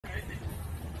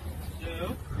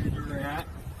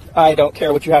I don't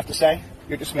care what you have to say.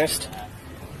 You're dismissed.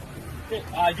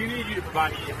 I do need you to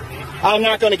provide me information. I'm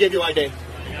not going to give you ID.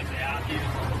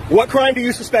 What crime do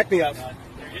you suspect me of?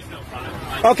 There is no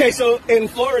crime. Okay, so in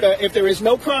Florida, if there is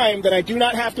no crime, then I do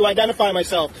not have to identify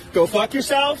myself. Go fuck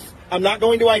yourself. I'm not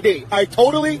going to ID. I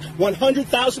totally,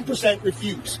 100,000%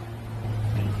 refuse.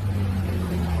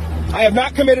 I have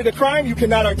not committed a crime. You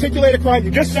cannot articulate a crime.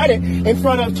 You just said it in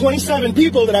front of 27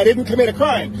 people that I didn't commit a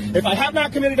crime. If I have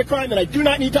not committed a crime, then I do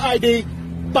not need to ID.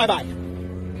 Bye-bye.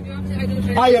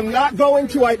 I am not going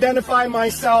to identify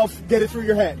myself. Get it through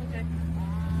your head. Okay.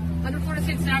 Under Florida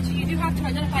state statute, you do have to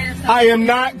identify yourself. I am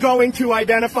not going to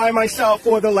identify myself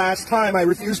for the last time. I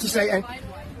refuse to say anything.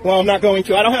 Well, I'm not going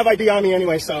to. I don't have ID on me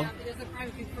anyway, so. Yeah, it is a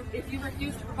crime if you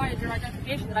refuse to provide your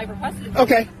identification that I've requested.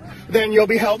 Okay. Then you'll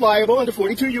be held liable under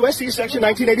 42 U.S.C. Section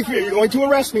 1983. You're going to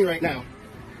arrest me right now.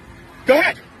 Go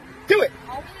ahead. Do it.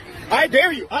 I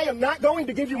dare you. I am not going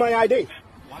to give you my ID.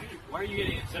 Why are you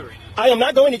getting upset right now? I am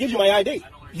not going to give you my ID.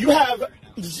 You have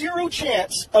zero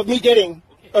chance of you getting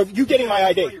my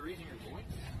ID.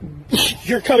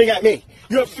 You're coming at me.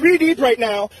 You have 3 deep right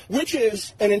now, which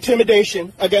is an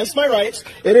intimidation against my rights.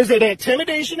 It is an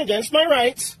intimidation against my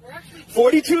rights.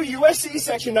 42 U.S.C.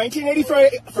 Section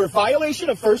 1983 for violation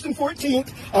of 1st and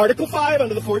 14th, Article 5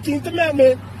 under the 14th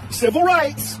Amendment, civil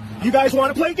rights. You guys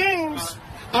want to play games?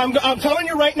 I'm telling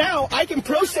you right now, I can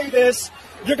pro say this.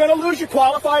 You're going to lose your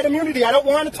qualified immunity. I don't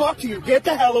want to talk to you. Get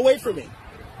the hell away from me.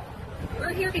 We're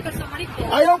here because somebody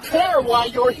called. I don't care why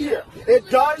you're here. It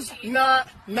does not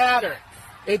matter.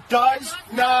 It does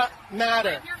not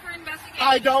matter. I'm here for investigation.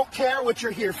 I don't care what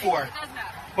you're here for. It does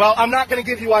matter. Well, I'm not going to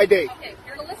give you ID. Okay,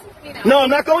 you're going to listen to me now. No,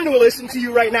 I'm not going to listen to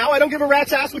you right now. I don't give a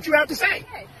rat's ass what you have to say.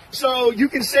 Okay. So you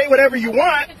can say whatever you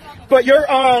want, but you're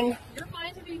on... You're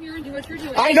fine to be here and do what you're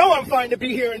doing. I know I'm fine to be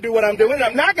here and do what I'm doing.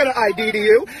 I'm not going to ID to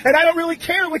you, and I don't really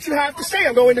care what you have to say.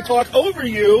 I'm going to talk over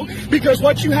you because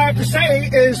what you have to say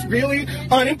is really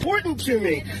unimportant to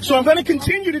me. So I'm going to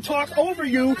continue to talk over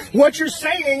you. What you're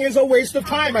saying is a waste of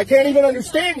time. I can't even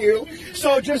understand you.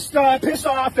 So just piss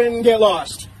off and get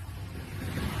lost.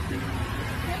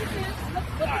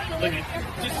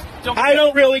 I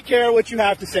don't really care what you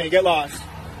have to say. Get lost.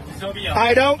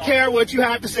 I don't care what you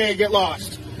have to say. Get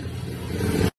lost.